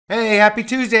Hey, happy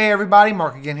Tuesday, everybody.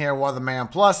 Mark again here, Weatherman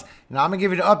Plus. And I'm going to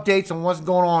give you the updates on what's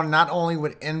going on not only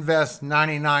with Invest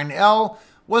 99L,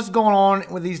 what's going on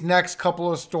with these next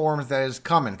couple of storms that is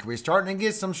coming. We're starting to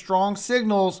get some strong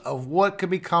signals of what could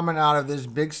be coming out of this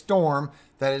big storm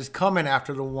that is coming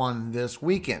after the one this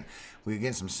weekend. We're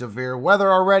getting some severe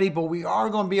weather already, but we are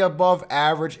going to be above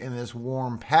average in this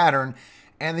warm pattern.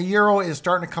 And the Euro is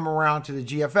starting to come around to the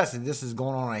GFS. And this is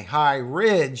going on a high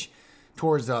ridge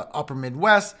towards the upper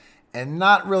Midwest and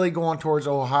not really going towards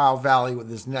Ohio Valley with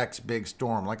this next big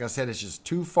storm. Like I said, it's just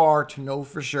too far to know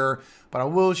for sure, but I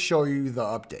will show you the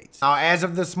updates. Now, as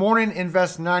of this morning,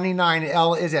 Invest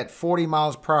 99L is at 40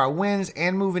 miles per hour winds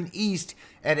and moving east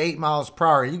at 8 miles per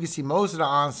hour. You can see most of the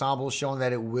ensemble showing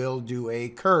that it will do a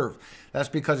curve. That's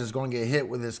because it's going to get hit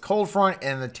with this cold front,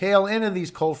 and the tail end of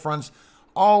these cold fronts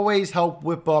always help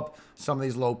whip up some of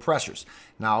these low pressures.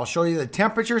 Now I'll show you the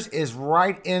temperatures is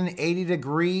right in 80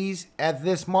 degrees at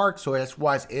this mark, so that's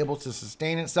why it's able to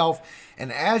sustain itself.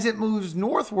 And as it moves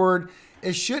northward,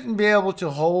 it shouldn't be able to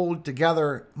hold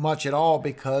together much at all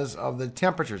because of the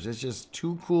temperatures. It's just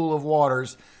too cool of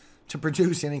waters to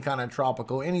produce any kind of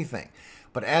tropical anything.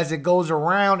 But as it goes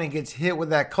around and gets hit with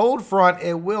that cold front,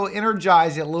 it will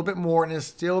energize it a little bit more and it's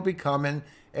still becoming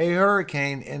a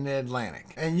hurricane in the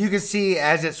Atlantic. And you can see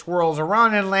as it swirls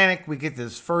around the Atlantic, we get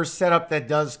this first setup that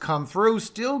does come through,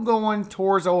 still going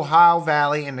towards Ohio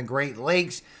Valley and the Great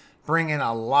Lakes, bringing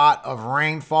a lot of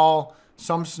rainfall,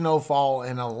 some snowfall,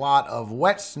 and a lot of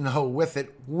wet snow with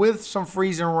it, with some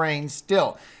freezing rain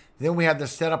still. Then we have the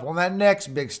setup on that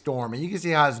next big storm, and you can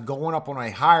see how it's going up on a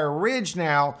higher ridge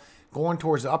now, going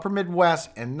towards the upper Midwest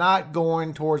and not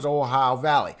going towards Ohio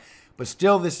Valley. But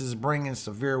still, this is bringing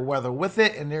severe weather with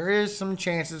it, and there is some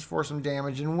chances for some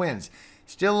damage and winds.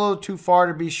 Still a little too far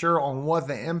to be sure on what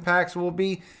the impacts will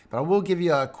be, but I will give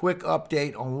you a quick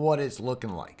update on what it's looking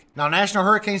like. Now, National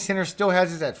Hurricane Center still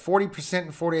has it at 40%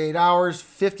 in 48 hours,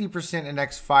 50% in the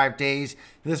next 5 days.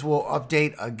 This will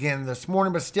update again this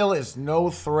morning, but still is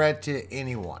no threat to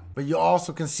anyone. But you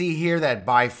also can see here that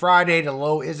by Friday, the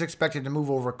low is expected to move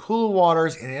over cooler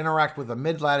waters and interact with a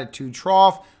mid-latitude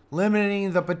trough,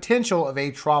 limiting the potential of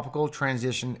a tropical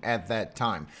transition at that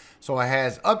time. So it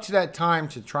has up to that time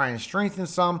to try and strengthen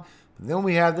some. But then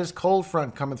we have this cold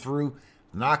front coming through,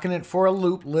 knocking it for a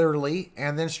loop, literally,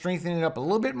 and then strengthening it up a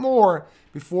little bit more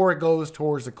before it goes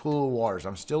towards the cooler waters.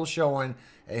 I'm still showing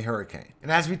a hurricane.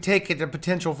 And as we take it to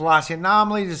potential velocity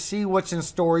anomaly to see what's in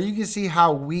store, you can see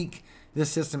how weak this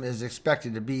system is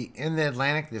expected to be in the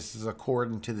Atlantic. This is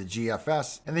according to the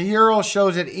GFS. And the Euro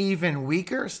shows it even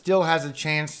weaker, still has a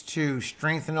chance to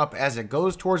strengthen up as it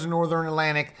goes towards the northern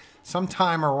Atlantic,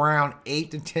 sometime around 8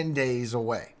 to 10 days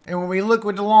away. And when we look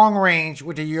with the long range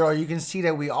with the Euro, you can see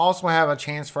that we also have a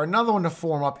chance for another one to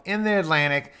form up in the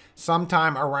Atlantic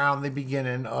sometime around the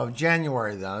beginning of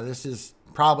January. Now, this is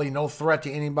probably no threat to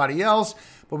anybody else,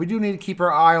 but we do need to keep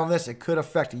our eye on this. It could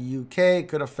affect the UK, it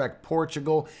could affect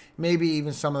Portugal, maybe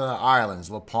even some of the islands,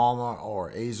 La Palma or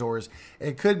Azores.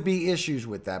 It could be issues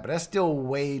with that, but that's still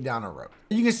way down the road.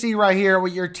 You can see right here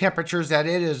with your temperatures that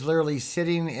it is literally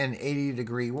sitting in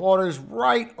 80-degree waters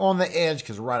right on the edge,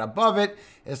 because right above it,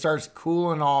 it starts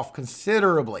cooling off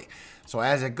considerably. So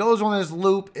as it goes on this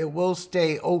loop, it will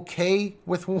stay okay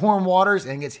with warm waters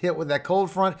and gets hit with that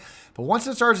cold front. But once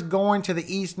it starts going to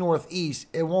the east-northeast,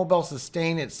 it won't be able to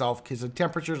sustain itself because the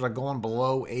temperatures are going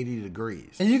below 80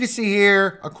 degrees. And you can see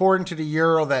here, according to the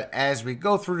Euro, that as we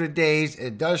go through the days,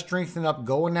 it does strengthen up,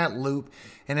 go in that loop,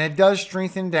 and it does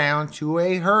strengthen down to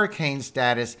a hurricane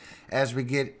status as we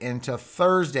get into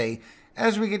Thursday,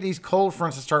 as we get these cold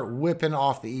fronts to start whipping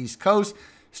off the East Coast.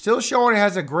 Still showing it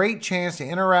has a great chance to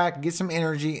interact, get some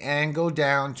energy, and go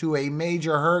down to a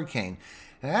major hurricane.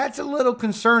 And that's a little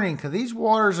concerning because these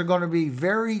waters are going to be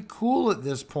very cool at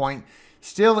this point.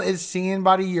 Still, it's seen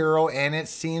by the Euro and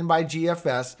it's seen by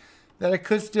GFS that it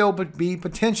could still be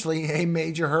potentially a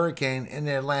major hurricane in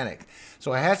the Atlantic.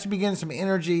 So it has to be getting some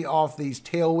energy off these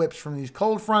tail whips from these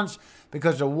cold fronts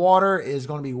because the water is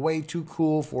going to be way too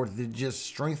cool for it to just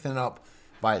strengthen up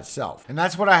by itself. And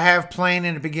that's what I have playing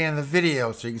in the beginning of the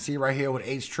video. So you can see right here with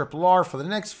HRRR for the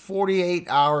next 48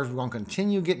 hours, we're going to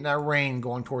continue getting that rain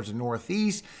going towards the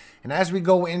northeast. And as we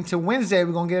go into Wednesday,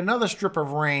 we're going to get another strip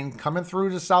of rain coming through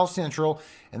the South Central,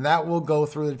 and that will go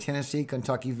through the Tennessee,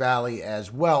 Kentucky Valley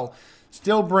as well.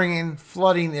 Still bringing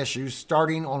flooding issues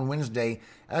starting on Wednesday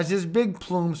as this big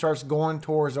plume starts going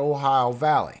towards Ohio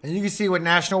Valley. And you can see with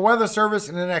National Weather Service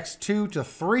in the next 2 to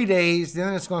 3 days,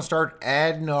 then it's going to start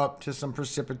adding up to some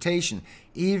precipitation.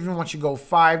 Even once you go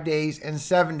 5 days and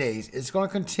 7 days, it's going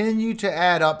to continue to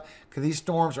add up because these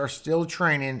storms are still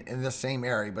training in the same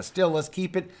area. But still, let's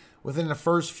keep it within the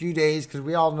first few days, because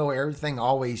we all know everything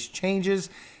always changes.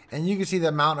 And you can see the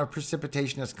amount of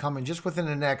precipitation that's coming just within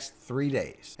the next 3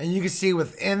 days. And you can see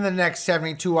within the next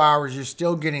 72 hours, you're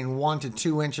still getting 1 to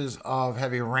 2 inches of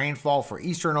heavy rainfall for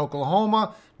eastern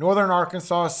Oklahoma, northern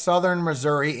Arkansas, southern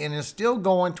Missouri, and it's still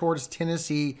going towards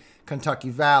Tennessee, Kentucky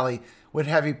Valley with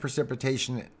heavy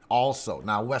precipitation also.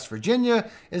 Now, West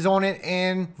Virginia is on it,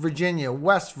 and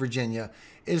West Virginia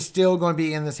is still going to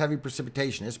be in this heavy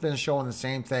precipitation. It's been showing the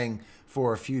same thing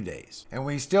for a few days. And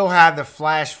we still have the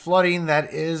flash flooding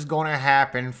that is going to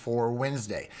happen for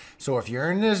Wednesday. So if you're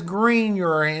in this green,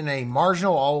 you're in a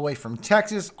marginal all the way from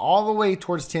Texas all the way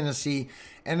towards Tennessee.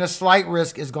 And the slight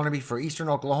risk is going to be for eastern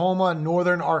Oklahoma,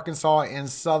 northern Arkansas, and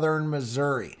southern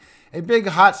Missouri. A big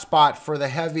hot spot for the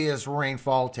heaviest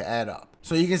rainfall to add up.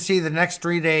 So you can see the next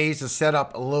 3 days is set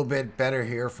up a little bit better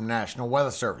here from National Weather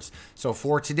Service. So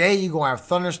for today, you're going to have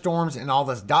thunderstorms in all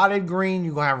this dotted green.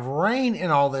 You're going to have rain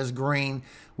in all this green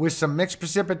with some mixed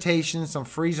precipitation, some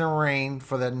freezing rain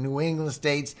for the New England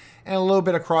states, and a little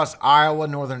bit across Iowa,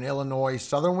 northern Illinois,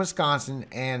 southern Wisconsin,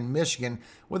 and Michigan,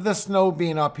 with the snow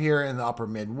being up here in the upper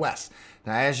Midwest.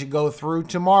 Now, as you go through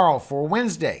tomorrow for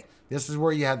Wednesday, this is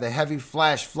where you have the heavy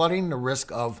flash flooding, the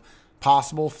risk of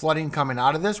possible flooding coming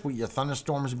out of this, with your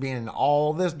thunderstorms being in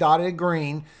all this dotted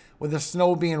green, with the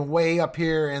snow being way up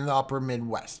here in the upper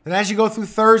Midwest. And as you go through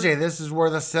Thursday, this is where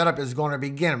the setup is going to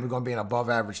begin. We're going to be in above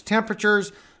average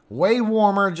temperatures, way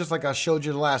warmer, just like I showed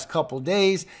you the last couple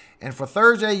days. And for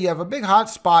Thursday, you have a big hot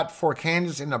spot for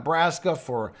Kansas and Nebraska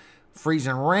for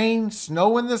freezing rain,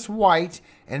 snow in this white,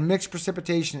 and mixed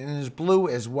precipitation in this blue,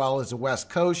 as well as the west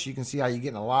coast. You can see how you're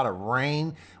getting a lot of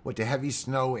rain with the heavy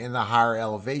snow in the higher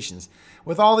elevations.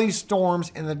 With all these storms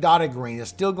in the dotted green, it's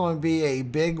still going to be a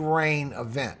big rain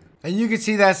event. And you can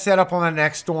see that set up on the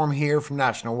next storm here from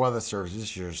National Weather Service. This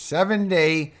is your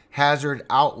 7-day hazard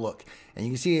outlook. And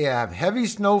you can see you have heavy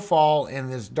snowfall in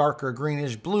this darker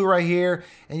greenish blue right here,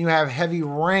 and you have heavy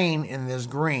rain in this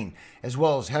green, as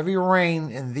well as heavy rain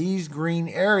in these green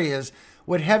areas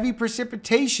with heavy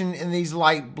precipitation in these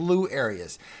light blue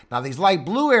areas. Now, these light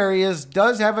blue areas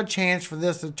does have a chance for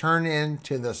this to turn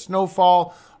into the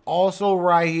snowfall, also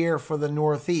right here for the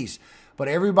Northeast. But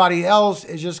everybody else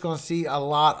is just going to see a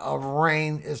lot of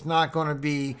rain. It's not going to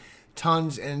be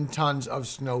tons and tons of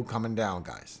snow coming down,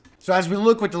 guys. So as we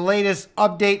look with the latest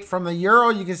update from the Euro,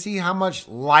 you can see how much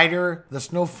lighter the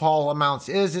snowfall amounts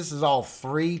is. This is all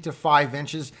 3 to 5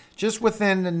 inches just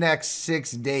within the next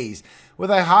 6 days, with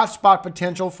a hot spot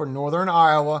potential for northern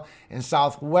Iowa and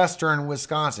southwestern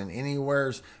Wisconsin,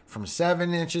 anywhere from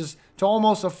 7 inches to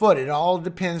almost a foot. It all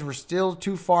depends. We're still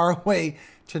too far away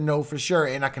to know for sure.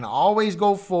 And I can always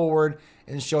go forward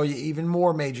and show you even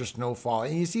more major snowfall.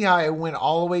 And you see how it went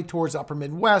all the way towards the upper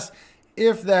Midwest.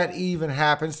 If that even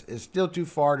happens, it's still too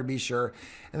far to be sure.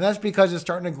 And that's because it's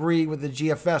starting to agree with the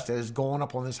GFS that is going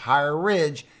up on this higher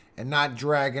ridge and not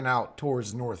dragging out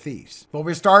towards the Northeast. But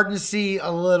we're starting to see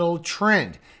a little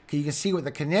trend. You can see with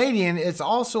the Canadian, it's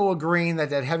also agreeing that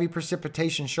that heavy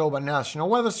precipitation shown by National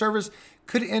Weather Service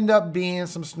could end up being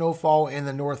some snowfall in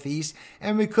the Northeast,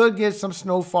 and we could get some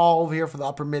snowfall over here for the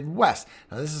upper Midwest.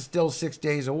 Now, this is still 6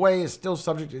 days away. It's still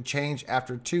subject to change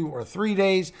after 2 or 3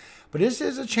 days, but this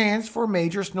is a chance for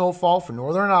major snowfall for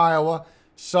northern Iowa,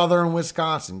 southern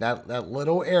Wisconsin, that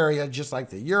little area, just like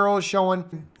the Euro is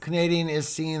showing. Canadian is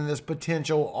seeing this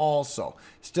potential also.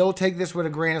 Still take this with a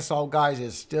grain of salt, guys.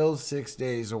 It's still 6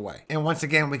 days away. And once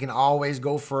again, we can always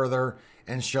go further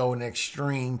and show an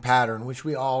extreme pattern, which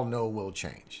we all know will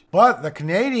change. But the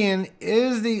Canadian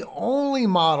is the only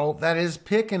model that is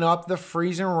picking up the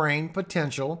freezing rain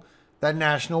potential that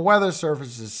National Weather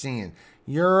Service is seeing.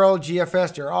 Euro,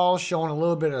 GFS, they're all showing a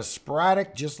little bit of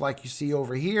sporadic, just like you see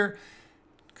over here.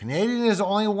 Canadian is the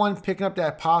only one picking up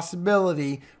that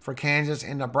possibility for Kansas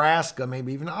and Nebraska,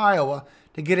 maybe even Iowa,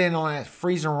 to get in on that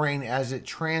freezing rain as it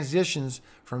transitions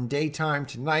from daytime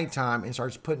to nighttime and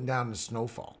starts putting down the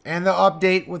snowfall. And the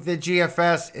update with the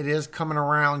GFS, it is coming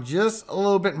around just a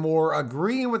little bit more,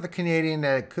 agreeing with the Canadian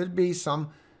that it could be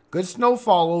some good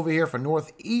snowfall over here for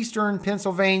northeastern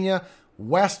Pennsylvania,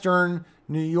 western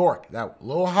New York. That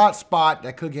little hot spot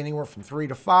that could get anywhere from 3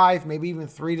 to 5, maybe even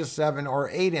 3 to 7 or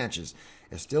 8 inches.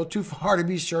 It's still too far to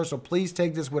be sure, so please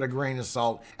take this with a grain of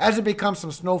salt as it becomes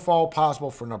some snowfall possible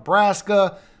for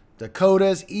Nebraska,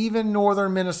 Dakotas, even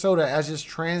northern Minnesota as this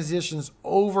transitions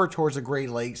over towards the Great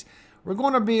Lakes. We're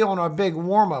going to be on a big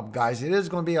warm-up, guys. It is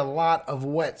going to be a lot of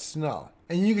wet snow.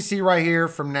 And you can see right here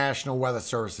from National Weather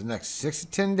Service, the next 6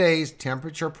 to 10 days,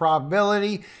 temperature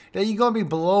probability that you're going to be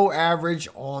below average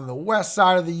on the west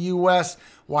side of the U.S.,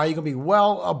 while you're going to be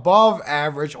well above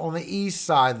average on the east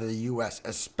side of the U.S.,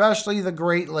 especially the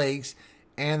Great Lakes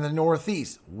and the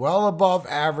northeast, well above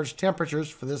average temperatures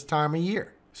for this time of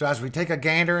year. So as we take a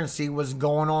gander and see what's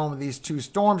going on with these two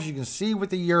storms, you can see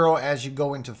with the Euro as you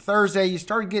go into Thursday, you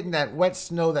start getting that wet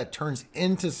snow that turns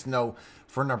into snow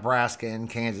for Nebraska and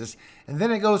Kansas. And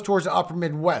then it goes towards the upper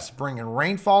Midwest, bringing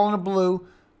rainfall in the blue,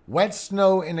 wet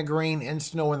snow in the green, and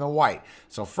snow in the white.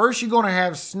 So first you're going to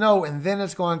have snow, and then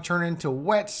it's going to turn into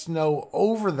wet snow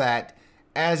over that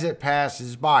as it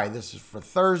passes by. This is for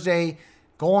Thursday,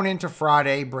 going into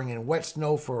Friday, bringing wet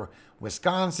snow for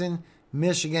Wisconsin,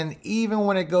 Michigan, even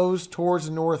when it goes towards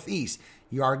the northeast.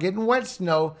 You are getting wet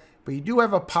snow, but you do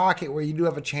have a pocket where you do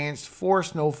have a chance for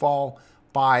snowfall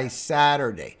by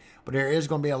Saturday. But there is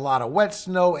going to be a lot of wet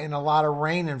snow and a lot of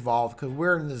rain involved because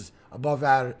we're in this above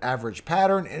average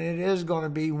pattern, and it is going to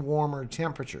be warmer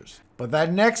temperatures. But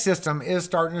that next system is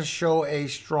starting to show a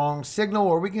strong signal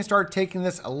where we can start taking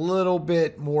this a little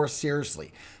bit more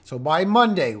seriously. So by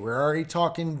Monday, we're already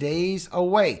talking days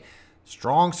away.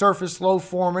 Strong surface low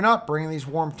forming up, bringing these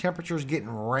warm temperatures, getting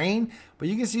rain. But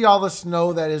you can see all the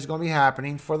snow that is going to be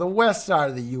happening for the west side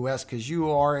of the U.S. because you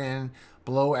are in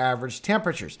below average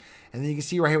temperatures. And then you can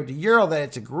see right here with the Euro that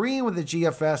it's agreeing with the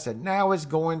GFS that now it's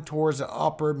going towards the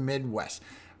upper Midwest.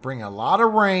 Bringing a lot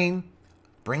of rain,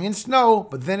 bringing snow,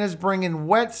 but then it's bringing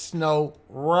wet snow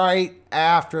right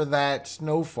after that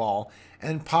snowfall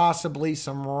and possibly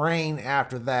some rain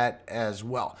after that as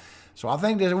well. So I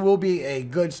think there will be a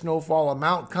good snowfall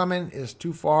amount coming. It's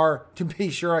too far to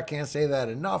be sure. I can't say that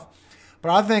enough.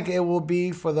 But I think it will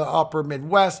be for the upper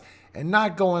Midwest and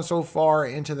not going so far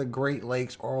into the Great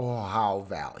Lakes or Ohio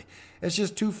Valley. It's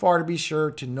just too far to be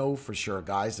sure to know for sure,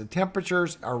 guys. The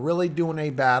temperatures are really doing a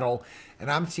battle,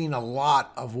 and I'm seeing a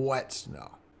lot of wet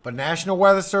snow. But National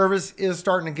Weather Service is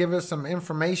starting to give us some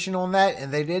information on that,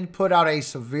 and they did put out a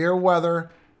severe weather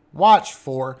watch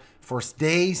for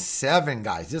day 7,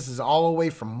 guys. This is all the way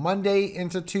from Monday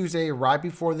into Tuesday, right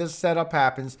before this setup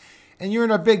happens. And you're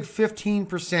in a big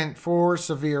 15% for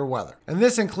severe weather. And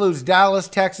this includes Dallas,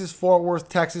 Texas, Fort Worth,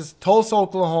 Texas, Tulsa,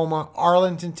 Oklahoma,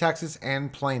 Arlington, Texas,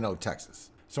 and Plano, Texas.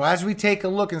 So as we take a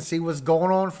look and see what's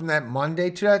going on from that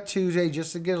Monday to that Tuesday,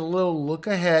 just to get a little look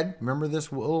ahead. Remember,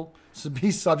 this will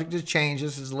be subject to change.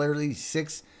 This is literally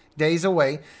 6 days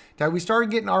away. That we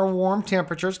started getting our warm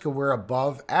temperatures because we're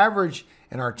above average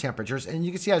in our temperatures. And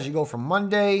you can see as you go from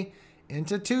Monday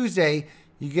into Tuesday,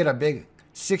 you get a big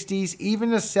 60s, even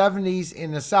the 70s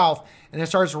in the south, and it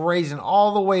starts raising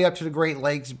all the way up to the Great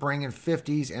Lakes, bringing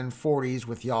 50s and 40s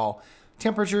with y'all.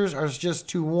 Temperatures are just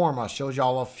too warm. I showed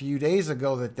y'all a few days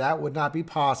ago that that would not be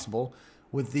possible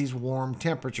with these warm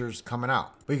temperatures coming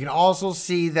out. But you can also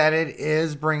see that it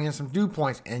is bringing some dew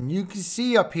points, and you can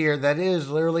see up here that it is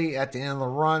literally at the end of the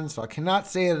run. So I cannot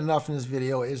say it enough in this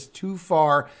video. It is too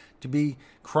far to be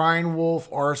crying wolf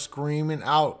or screaming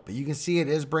out, but you can see it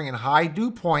is bringing high dew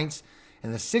points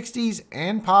in the 60s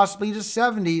and possibly the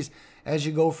 70s as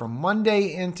you go from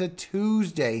Monday into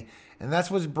Tuesday. And that's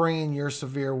what's bringing your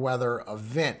severe weather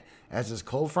event. As this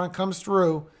cold front comes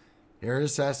through, there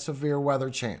is that severe weather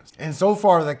chance. And so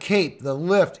far, the Cape, the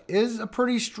lift, is a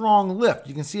pretty strong lift.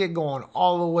 You can see it going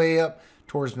all the way up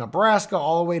towards Nebraska,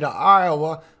 all the way to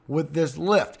Iowa with this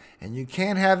lift. And you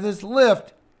can't have this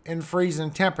lift in freezing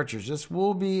temperatures. This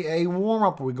will be a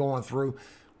warm-up we're going through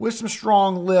with some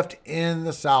strong lift in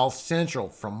the South Central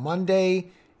from Monday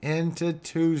into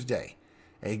Tuesday.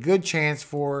 A good chance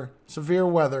for severe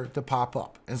weather to pop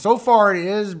up. And so far, it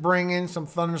is bringing some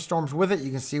thunderstorms with it. You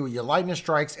can see with your lightning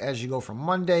strikes as you go from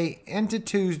Monday into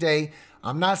Tuesday.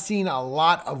 I'm not seeing a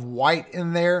lot of white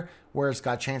in there where it's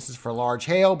got chances for large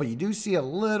hail, but you do see a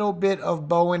little bit of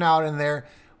bowing out in there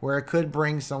where it could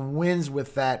bring some winds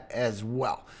with that as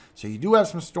well. So you do have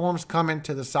some storms coming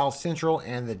to the South Central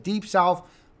and the Deep South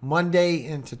Monday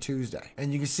into Tuesday.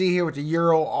 And you can see here with the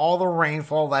Euro, all the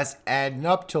rainfall that's adding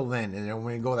up till then. And then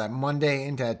when you go that Monday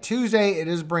into that Tuesday, it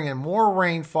is bringing more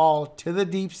rainfall to the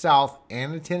Deep South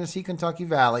and the Tennessee, Kentucky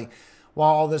Valley,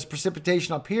 while all this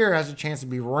precipitation up here has a chance to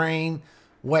be rain,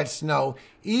 wet snow,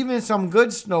 even some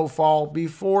good snowfall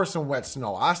before some wet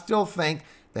snow. I still think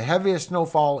the heaviest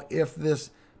snowfall, if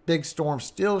this big storm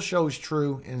still shows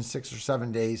true in 6 or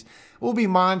 7 days, will be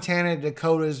Montana,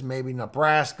 Dakotas, maybe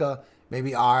Nebraska,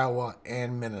 maybe Iowa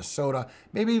and Minnesota,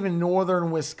 maybe even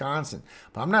northern Wisconsin.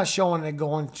 But I'm not showing it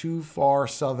going too far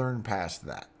southern past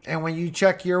that. And when you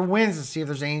check your winds to see if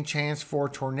there's any chance for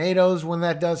tornadoes when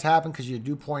that does happen, because your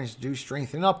dew points do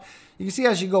strengthen up, you can see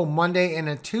as you go Monday and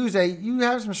then Tuesday, you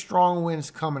have some strong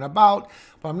winds coming about,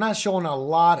 but I'm not showing a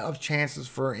lot of chances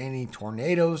for any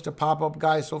tornadoes to pop up,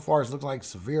 guys. So far, it looks like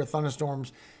severe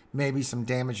thunderstorms, maybe some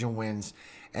damaging winds.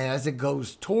 And as it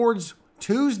goes towards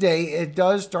Tuesday, it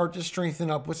does start to strengthen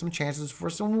up with some chances for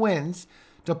some winds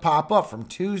to pop up from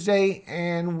Tuesday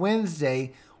and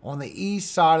Wednesday on the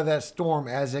east side of that storm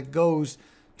as it goes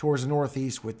towards the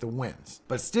northeast with the winds.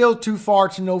 But still too far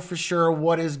to know for sure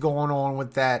what is going on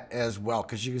with that as well,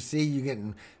 because you can see you're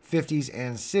getting 50s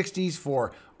and 60s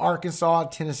for Arkansas,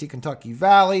 Tennessee, Kentucky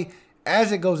Valley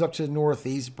as it goes up to the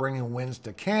northeast, bringing winds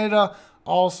to Canada.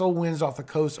 Also winds off the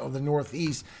coast of the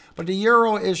northeast. But the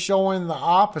Euro is showing the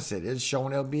opposite. It's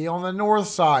showing it'll be on the north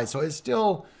side. So it's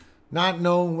still not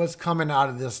known what's coming out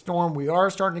of this storm. We are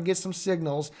starting to get some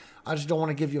signals. I just don't want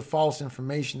to give you false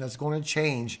information that's going to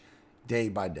change day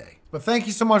by day. But thank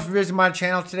you so much for visiting my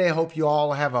channel today. I hope you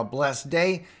all have a blessed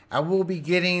day. I will be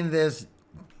getting this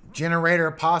generator,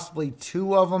 possibly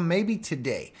 2 of them, maybe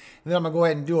today. And then I'm going to go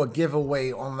ahead and do a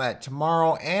giveaway on that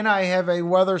tomorrow. And I have a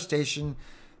weather station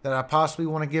that I possibly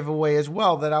want to give away as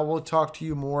well that I will talk to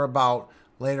you more about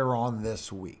later on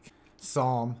this week.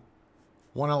 Psalm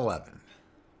 111.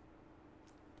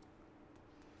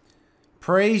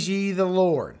 Praise ye the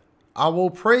Lord. I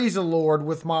will praise the Lord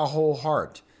with my whole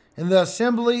heart, in the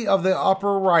assembly of the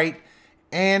upright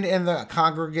and in the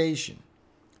congregation.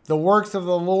 The works of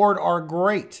the Lord are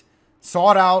great,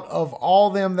 sought out of all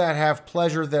them that have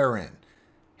pleasure therein.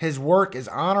 His work is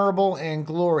honorable and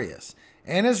glorious,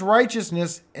 and his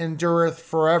righteousness endureth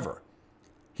forever.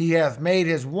 He hath made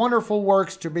his wonderful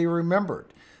works to be remembered.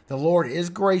 The Lord is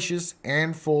gracious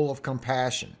and full of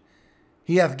compassion.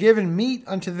 He hath given meat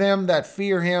unto them that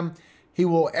fear him. He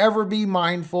will ever be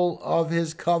mindful of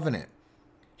his covenant.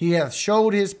 He hath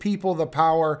showed his people the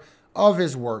power of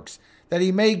his works, that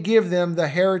he may give them the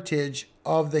heritage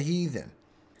of the heathen.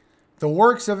 The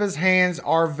works of his hands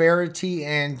are verity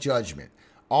and judgment.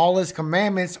 All his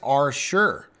commandments are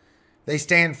sure. They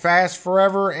stand fast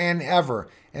forever and ever,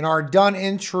 and are done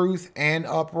in truth and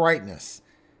uprightness.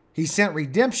 He sent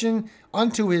redemption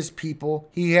unto his people.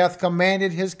 He hath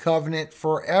commanded his covenant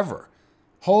forever.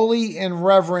 Holy and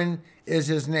reverend is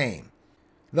his name.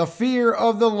 The fear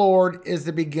of the Lord is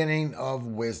the beginning of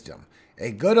wisdom.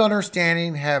 A good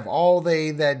understanding have all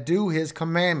they that do his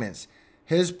commandments.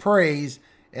 His praise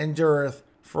endureth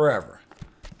forever.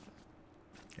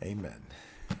 Amen.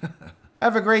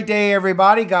 Have a great day,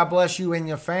 everybody. God bless you and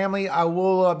your family. I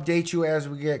will update you as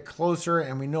we get closer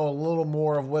and we know a little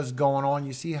more of what's going on.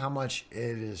 You see how much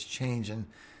it is changing.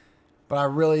 But I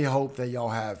really hope that y'all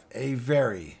have a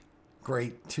very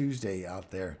great Tuesday out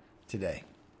there today.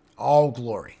 All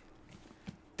glory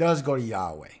does go to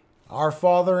Yahweh, our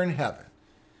Father in heaven.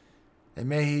 And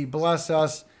may he bless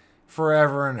us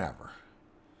forever and ever.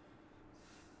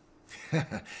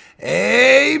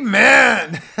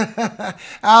 Amen.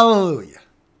 Hallelujah.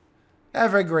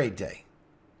 Have a great day,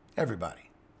 everybody.